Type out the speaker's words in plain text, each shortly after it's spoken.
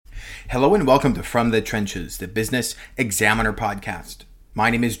Hello and welcome to From the Trenches, the Business Examiner podcast. My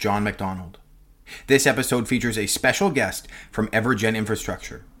name is John McDonald. This episode features a special guest from Evergen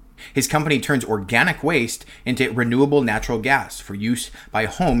Infrastructure. His company turns organic waste into renewable natural gas for use by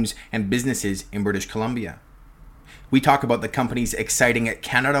homes and businesses in British Columbia. We talk about the company's exciting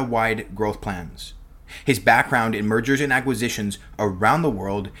Canada-wide growth plans, his background in mergers and acquisitions around the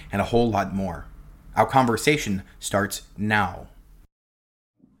world, and a whole lot more. Our conversation starts now.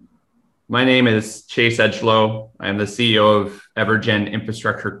 My name is Chase Edgelow. I'm the CEO of Evergen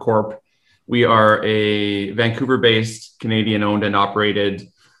Infrastructure Corp. We are a Vancouver-based, Canadian-owned and operated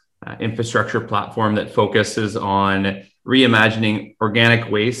infrastructure platform that focuses on reimagining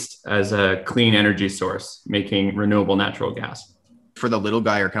organic waste as a clean energy source, making renewable natural gas. For the little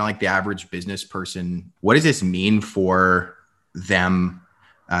guy or kind of like the average business person, what does this mean for them?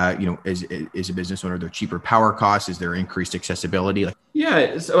 As a business owner, there cheaper power costs? Is there increased accessibility?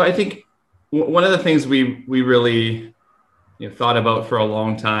 So I think one of the things we really thought about for a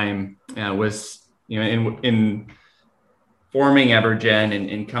long time was in forming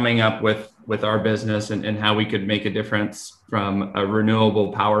Evergen and coming up with our business and how we could make a difference from a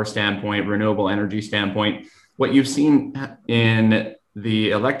renewable power standpoint, renewable energy standpoint. What you've seen in the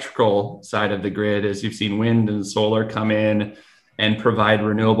electrical side of the grid is you've seen wind and solar come in and provide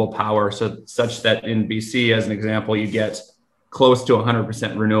renewable power, such that in BC, as an example, you get close to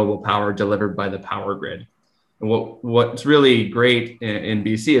 100% renewable power delivered by the power grid. And what's really great in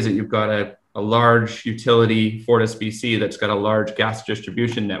BC is that you've got a large utility, FortisBC, that's got a large gas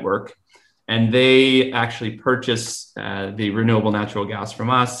distribution network, and they actually purchase the renewable natural gas from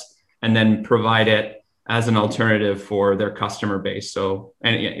us and then provide it as an alternative for their customer base. So,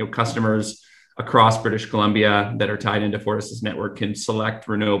 customers across British Columbia that are tied into Fortis's network can select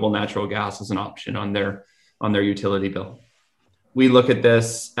renewable natural gas as an option on their utility bill. We look at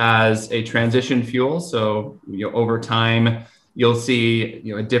this as a transition fuel. So, over time, you'll see,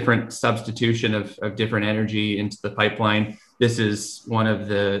 a different substitution of different energy into the pipeline. This is one of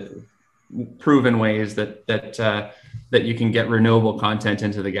the proven ways that you can get renewable content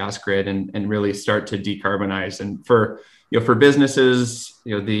into the gas grid and really start to decarbonize. And for businesses,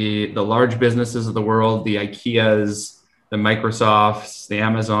 the large businesses of the world, the IKEAs, the Microsofts, the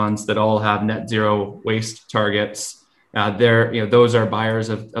Amazons that all have net zero waste targets, those are buyers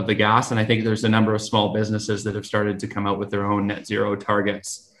of the gas. And I think there's a number of small businesses that have started to come out with their own net zero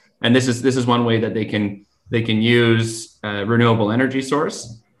targets. And this is one way that they can use a renewable energy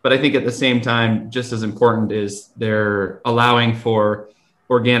source. But I think at the same time, just as important is they're allowing for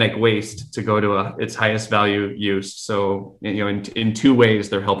organic waste to go to its highest value use. So, in two ways,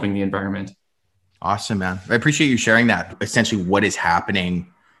 they're helping the environment. Awesome, man. I appreciate you sharing that. Essentially, what is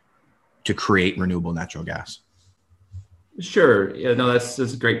happening to create renewable natural gas? Sure. That's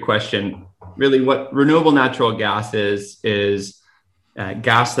a great question. Really, what renewable natural gas is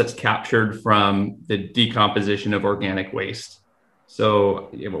gas that's captured from the decomposition of organic waste. So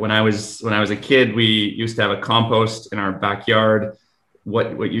when I was a kid, we used to have a compost in our backyard.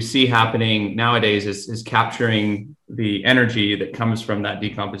 What you see happening nowadays is capturing the energy that comes from that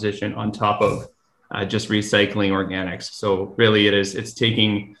decomposition on top of just recycling organics. So really, it's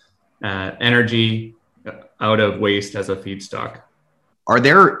taking energy out of waste as a feedstock. Are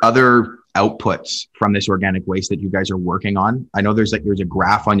there other outputs from this organic waste that you guys are working on? I know there's a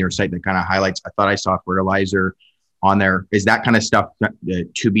graph on your site that kind of highlights, I thought I saw fertilizer on there. Is that kind of stuff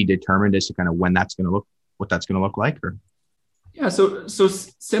to be determined as to kind of when that's going to look, what that's going to look like? Or? Yeah. So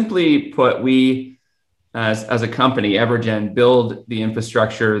simply put, we, as a company, Evergen, build the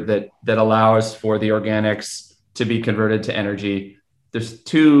infrastructure that allows for the organics to be converted to energy. There's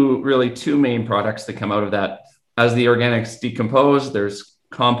two main products that come out of that. As the organics decompose, there's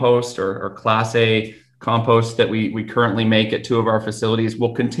compost or Class A compost that we currently make at two of our facilities.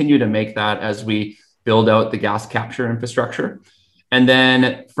 We'll continue to make that as we build out the gas capture infrastructure. And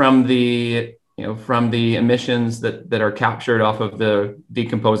then from the emissions that are captured off of the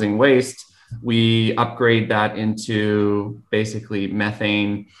decomposing waste, we upgrade that into basically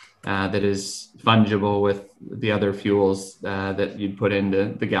methane that is fungible with the other fuels that you'd put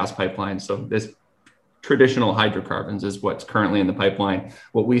into the gas pipeline. So this traditional hydrocarbons is what's currently in the pipeline.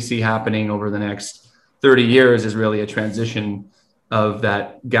 What we see happening over the next 30 years is really a transition of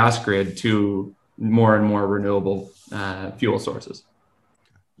that gas grid to more and more renewable fuel sources.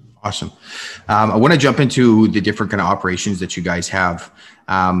 Awesome. I want to jump into the different kind of operations that you guys have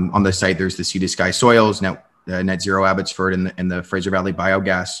on the site. There's the Sea to Sky Soils, Net Zero Abbotsford, and the Fraser Valley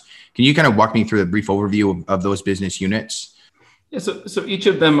Biogas. Can you kind of walk me through a brief overview of those business units? Yeah, so each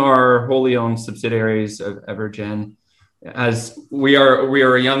of them are wholly owned subsidiaries of Evergen. as we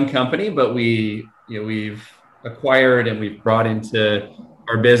are a young company, but we've acquired and we've brought into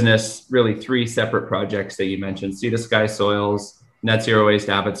our business really three separate projects that you mentioned: Sea to Sky Soils, Net Zero Waste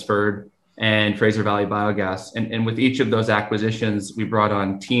Abbotsford, and Fraser Valley Biogas. And with each of those acquisitions, we brought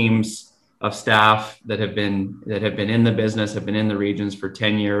on teams of staff that have been in the business, have been in the regions for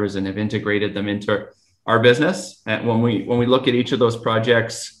 10 years, and have integrated them into our business. And when we look at each of those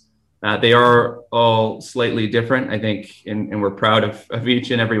projects, they are all slightly different, I think, and we're proud of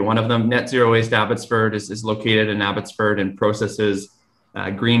each and every one of them. Net Zero Waste Abbotsford is located in Abbotsford and processes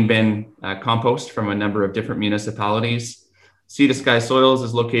green bin compost from a number of different municipalities. Sea to Sky Soils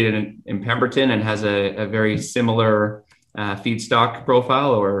is located in Pemberton and has a very similar feedstock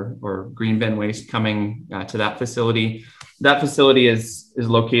profile or green bin waste coming to that facility. That facility is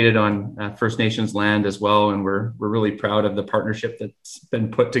located on First Nations land as well, and we're really proud of the partnership that's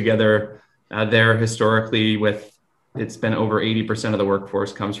been put together there historically. With it's been over 80% of the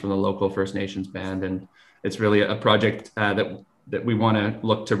workforce comes from the local First Nations band, and it's really a project that we want to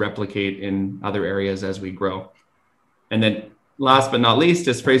look to replicate in other areas as we grow. And then last but not least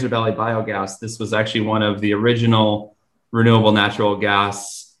is Fraser Valley Biogas. This was actually one of the original renewable natural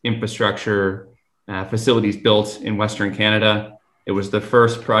gas infrastructure facilities built in Western Canada. It was the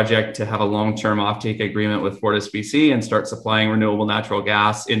first project to have a long-term offtake agreement with FortisBC and start supplying renewable natural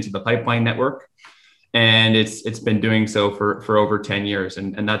gas into the pipeline network. And it's been doing so for over 10 years.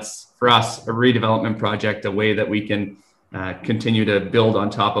 And that's, for us, a redevelopment project, a way that we can continue to build on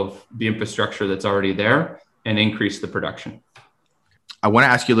top of the infrastructure that's already there and increase the production. I want to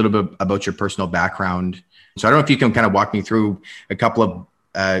ask you a little bit about your personal background. So I don't know if you can kind of walk me through a couple of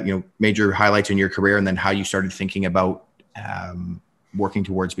major highlights in your career, and then how you started thinking about working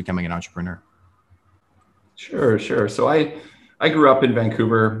towards becoming an entrepreneur. Sure. So I grew up in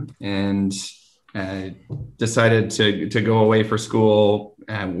Vancouver and decided to go away for school.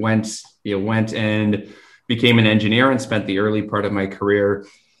 Went and became an engineer and spent the early part of my career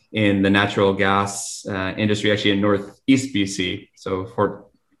in the natural gas industry, actually in Northeast BC. So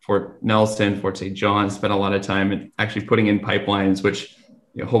Fort Nelson, Fort St. John, spent a lot of time actually putting in pipelines, which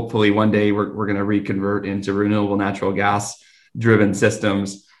hopefully one day we're going to reconvert into renewable natural gas driven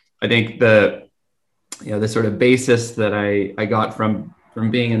systems. I think the sort of basis that I got from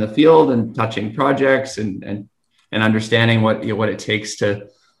being in the field and touching projects and understanding what it takes to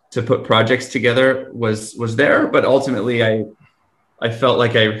put projects together was there. But ultimately I felt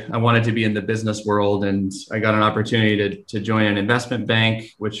like I wanted to be in the business world, and I got an opportunity to join an investment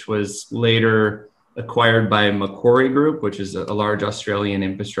bank, which was later acquired by Macquarie Group, which is a large Australian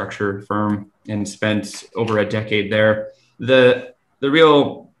infrastructure firm, and spent over a decade there. The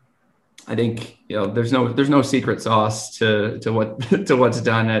real, I think, there's no secret sauce to what's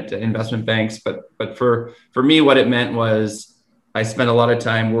done at investment banks, but for me, what it meant was I spent a lot of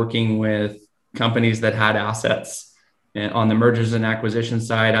time working with companies that had assets, and on the mergers and acquisition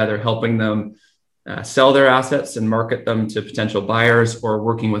side, either helping them sell their assets and market them to potential buyers, or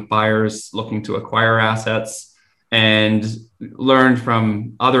working with buyers looking to acquire assets, and learned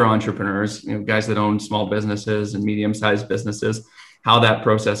from other entrepreneurs, guys that own small businesses and medium-sized businesses, how that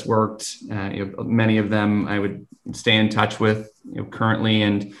process worked. Many of them I would stay in touch with currently,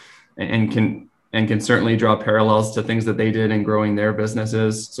 and can certainly draw parallels to things that they did in growing their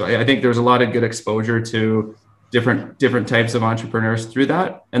businesses. So I think there's a lot of good exposure to different types of entrepreneurs through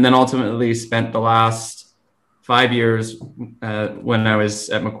that. And then ultimately spent the last 5 years when I was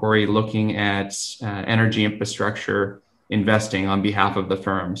at Macquarie looking at energy infrastructure investing on behalf of the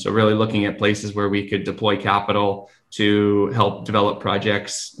firm. So really looking at places where we could deploy capital to help develop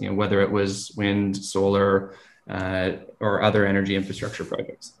projects, whether it was wind, solar, or other energy infrastructure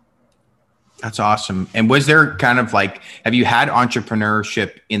projects. That's awesome. And was there kind of have you had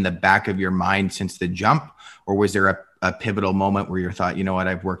entrepreneurship in the back of your mind since the jump? Or was there a pivotal moment where you thought,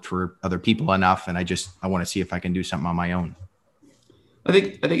 I've worked for other people enough, and I want to see if I can do something on my own? I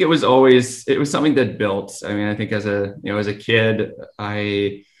think it was something that built. I mean, I think as a kid,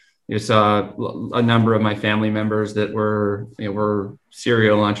 I saw a number of my family members that were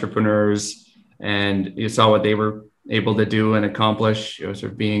serial entrepreneurs, and you saw what they were able to do and accomplish, sort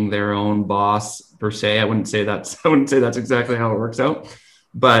of being their own boss per se. I wouldn't say that's exactly how it works out,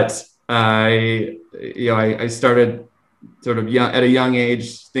 but I started sort of at a young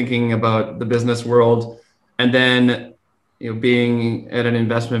age thinking about the business world, and then being at an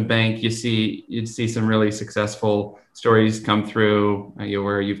investment bank, you'd see some really successful stories come through,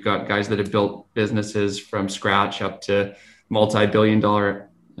 where you've got guys that have built businesses from scratch up to multi-billion-dollar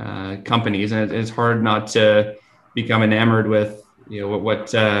companies, and it's hard not to become enamored with what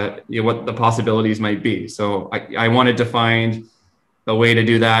the possibilities might be. So I wanted to find a way to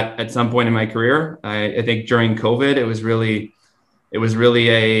do that at some point in my career. I think during COVID, it was really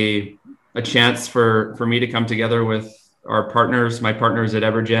a chance for me to come together with my partners at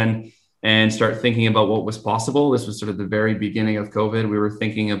Evergen, and start thinking about what was possible. This was sort of the very beginning of COVID. We were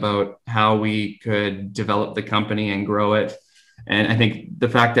thinking about how we could develop the company and grow it. And I think the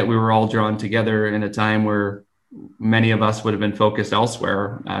fact that we were all drawn together in a time where many of us would have been focused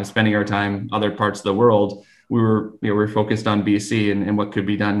elsewhere, spending our time other parts of the world, we were focused on BC and what could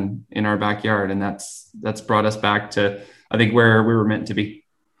be done in our backyard. And that's brought us back to, I think, where we were meant to be.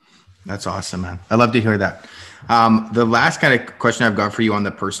 That's awesome, man. I love to hear that. The last kind of question I've got for you on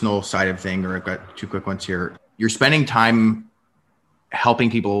the personal side of thing, or I've got two quick ones here. You're spending time helping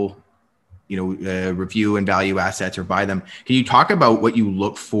people, review and value assets or buy them. Can you talk about what you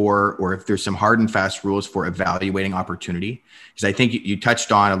look for, or if there's some hard and fast rules for evaluating opportunity? Because I think you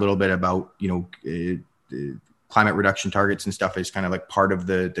touched on a little bit about, climate reduction targets and stuff is kind of like part of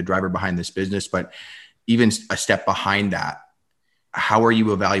the driver behind this business, but even a step behind that, how are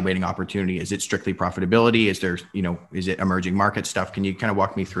you evaluating opportunity? Is it strictly profitability? Is there, is it emerging market stuff? Can you kind of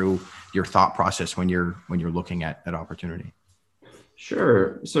walk me through your thought process when you're looking at opportunity?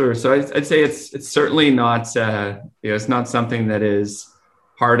 Sure. So I'd say it's certainly not, it's not something that is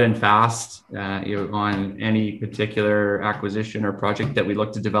hard and fast, on any particular acquisition or project that we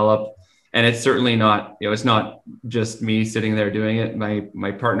look to develop. And it's certainly not, it's not just me sitting there doing it.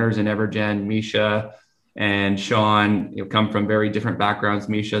 My partners in Evergen, Misha and Sean, come from very different backgrounds.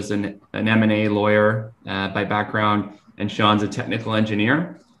 Misha's an M&A lawyer by background, and Sean's a technical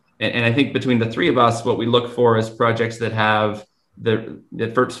engineer. And I think between the three of us, what we look for is projects that have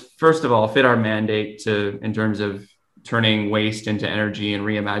that first of all fit our mandate in terms of turning waste into energy and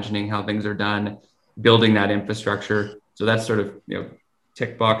reimagining how things are done, building that infrastructure. So that's sort of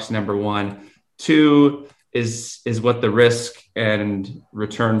tick box number one. Two is what the risk and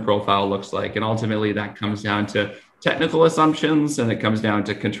return profile looks like. And ultimately that comes down to technical assumptions, and it comes down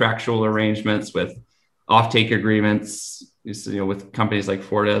to contractual arrangements with offtake agreements, with companies like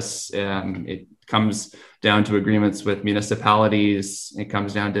Fortis. It comes down to agreements with municipalities. It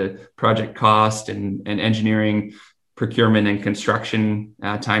comes down to project cost and engineering, procurement and construction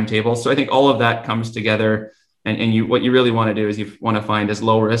timetables. So I think all of that comes together, and what you really want to do is you want to find as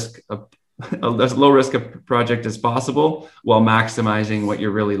low risk a project as possible, while maximizing what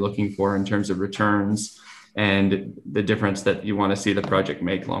you're really looking for in terms of returns and the difference that you want to see the project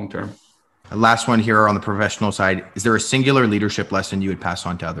make long term. Last one here on the professional side. Is there a singular leadership lesson you would pass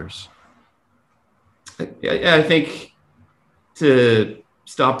on to others? I think to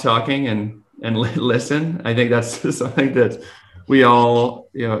stop talking and listen. I think that's something that we all,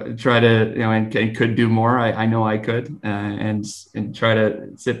 try to, and could do more. I know I could, and try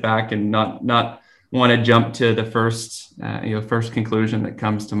to sit back and not want to jump to the first conclusion that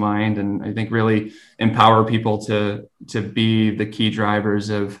comes to mind. And I think really empower people to be the key drivers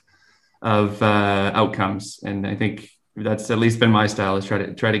of outcomes. And I think that's at least been my style, is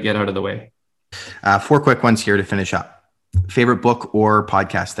try to get out of the way. 4 quick ones here to finish up. Favorite book or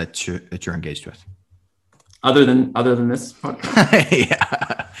podcast that you're engaged with? Other than this podcast?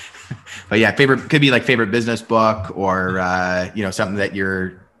 Yeah. But yeah, could be like favorite business book, or something that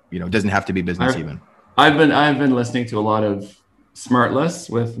doesn't have to be business even. I've been listening to a lot of Smartless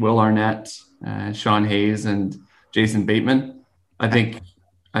with Will Arnett, Sean Hayes, and Jason Bateman. I think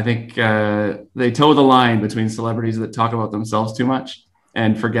they toe the line between celebrities that talk about themselves too much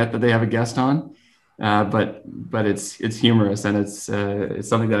and forget that they have a guest on. But it's humorous, and it's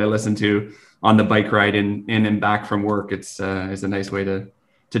something that I listen to on the bike ride in and back from work. It's a nice way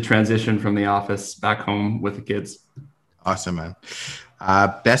to transition from the office back home with the kids. Awesome, man.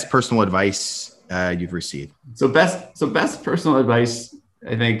 Best personal advice you've received? So best personal advice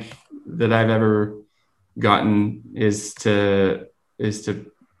I think that I've ever gotten is to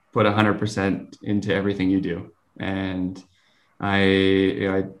put 100% into everything you do. And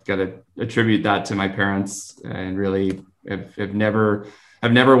I got to attribute that to my parents, and really have never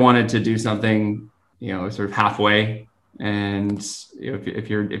wanted to do something, sort of halfway. And if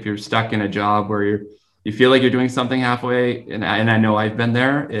you're stuck in a job where you feel like you're doing something halfway, and I know I've been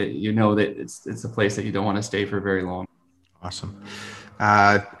there, that it's a place that you don't want to stay for very long. Awesome.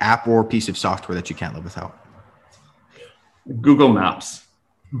 App or piece of software that you can't live without? Google Maps.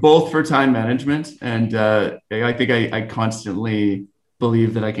 Both for time management, and I think I constantly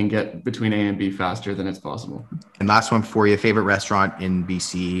believe that I can get between A and B faster than it's possible. And last one for you, favorite restaurant in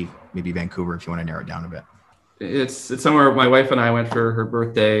BC, maybe Vancouver, if you want to narrow it down a bit. It's somewhere my wife and I went for her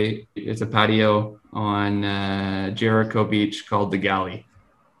birthday. It's a patio on Jericho Beach called the Galley,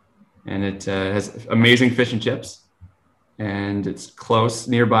 and it has amazing fish and chips, and it's close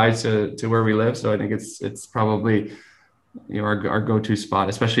nearby to where we live. So I think it's probably our go-to spot,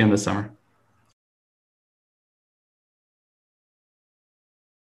 especially in the summer.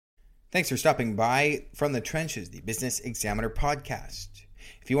 Thanks for stopping by From the Trenches, the Business Examiner podcast.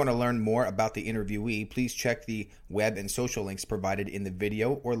 If you want to learn more about the interviewee, please check the web and social links provided in the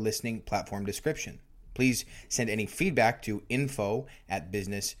video or listening platform description. Please send any feedback to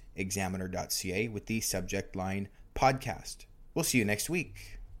info@businessexaminer.ca with the subject line podcast. We'll see you next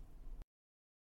week.